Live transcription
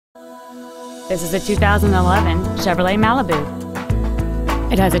This is a 2011 Chevrolet Malibu.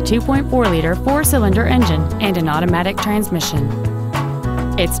 It has a 2.4-liter four-cylinder engine and an automatic transmission.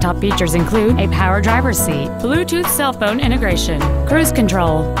 Its top features include a power driver's seat, Bluetooth cell phone integration, cruise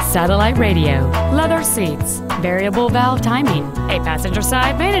control, satellite radio, leather seats, variable valve timing, a passenger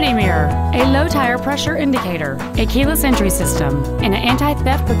side vanity mirror, a low tire pressure indicator, a keyless entry system, and an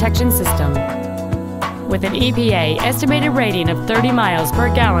anti-theft protection system. With an EPA estimated rating of 30 miles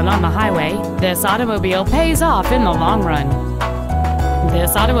per gallon on the highway, this automobile pays off in the long run.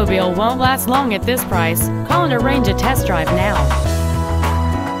 This automobile won't last long at this price. Call and arrange a test drive now.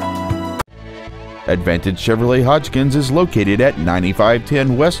 Advantage Chevrolet Hodgkins is located at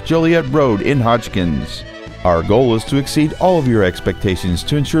 9510 West Joliet Road in Hodgkins. Our goal is to exceed all of your expectations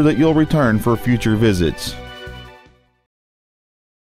to ensure that you'll return for future visits.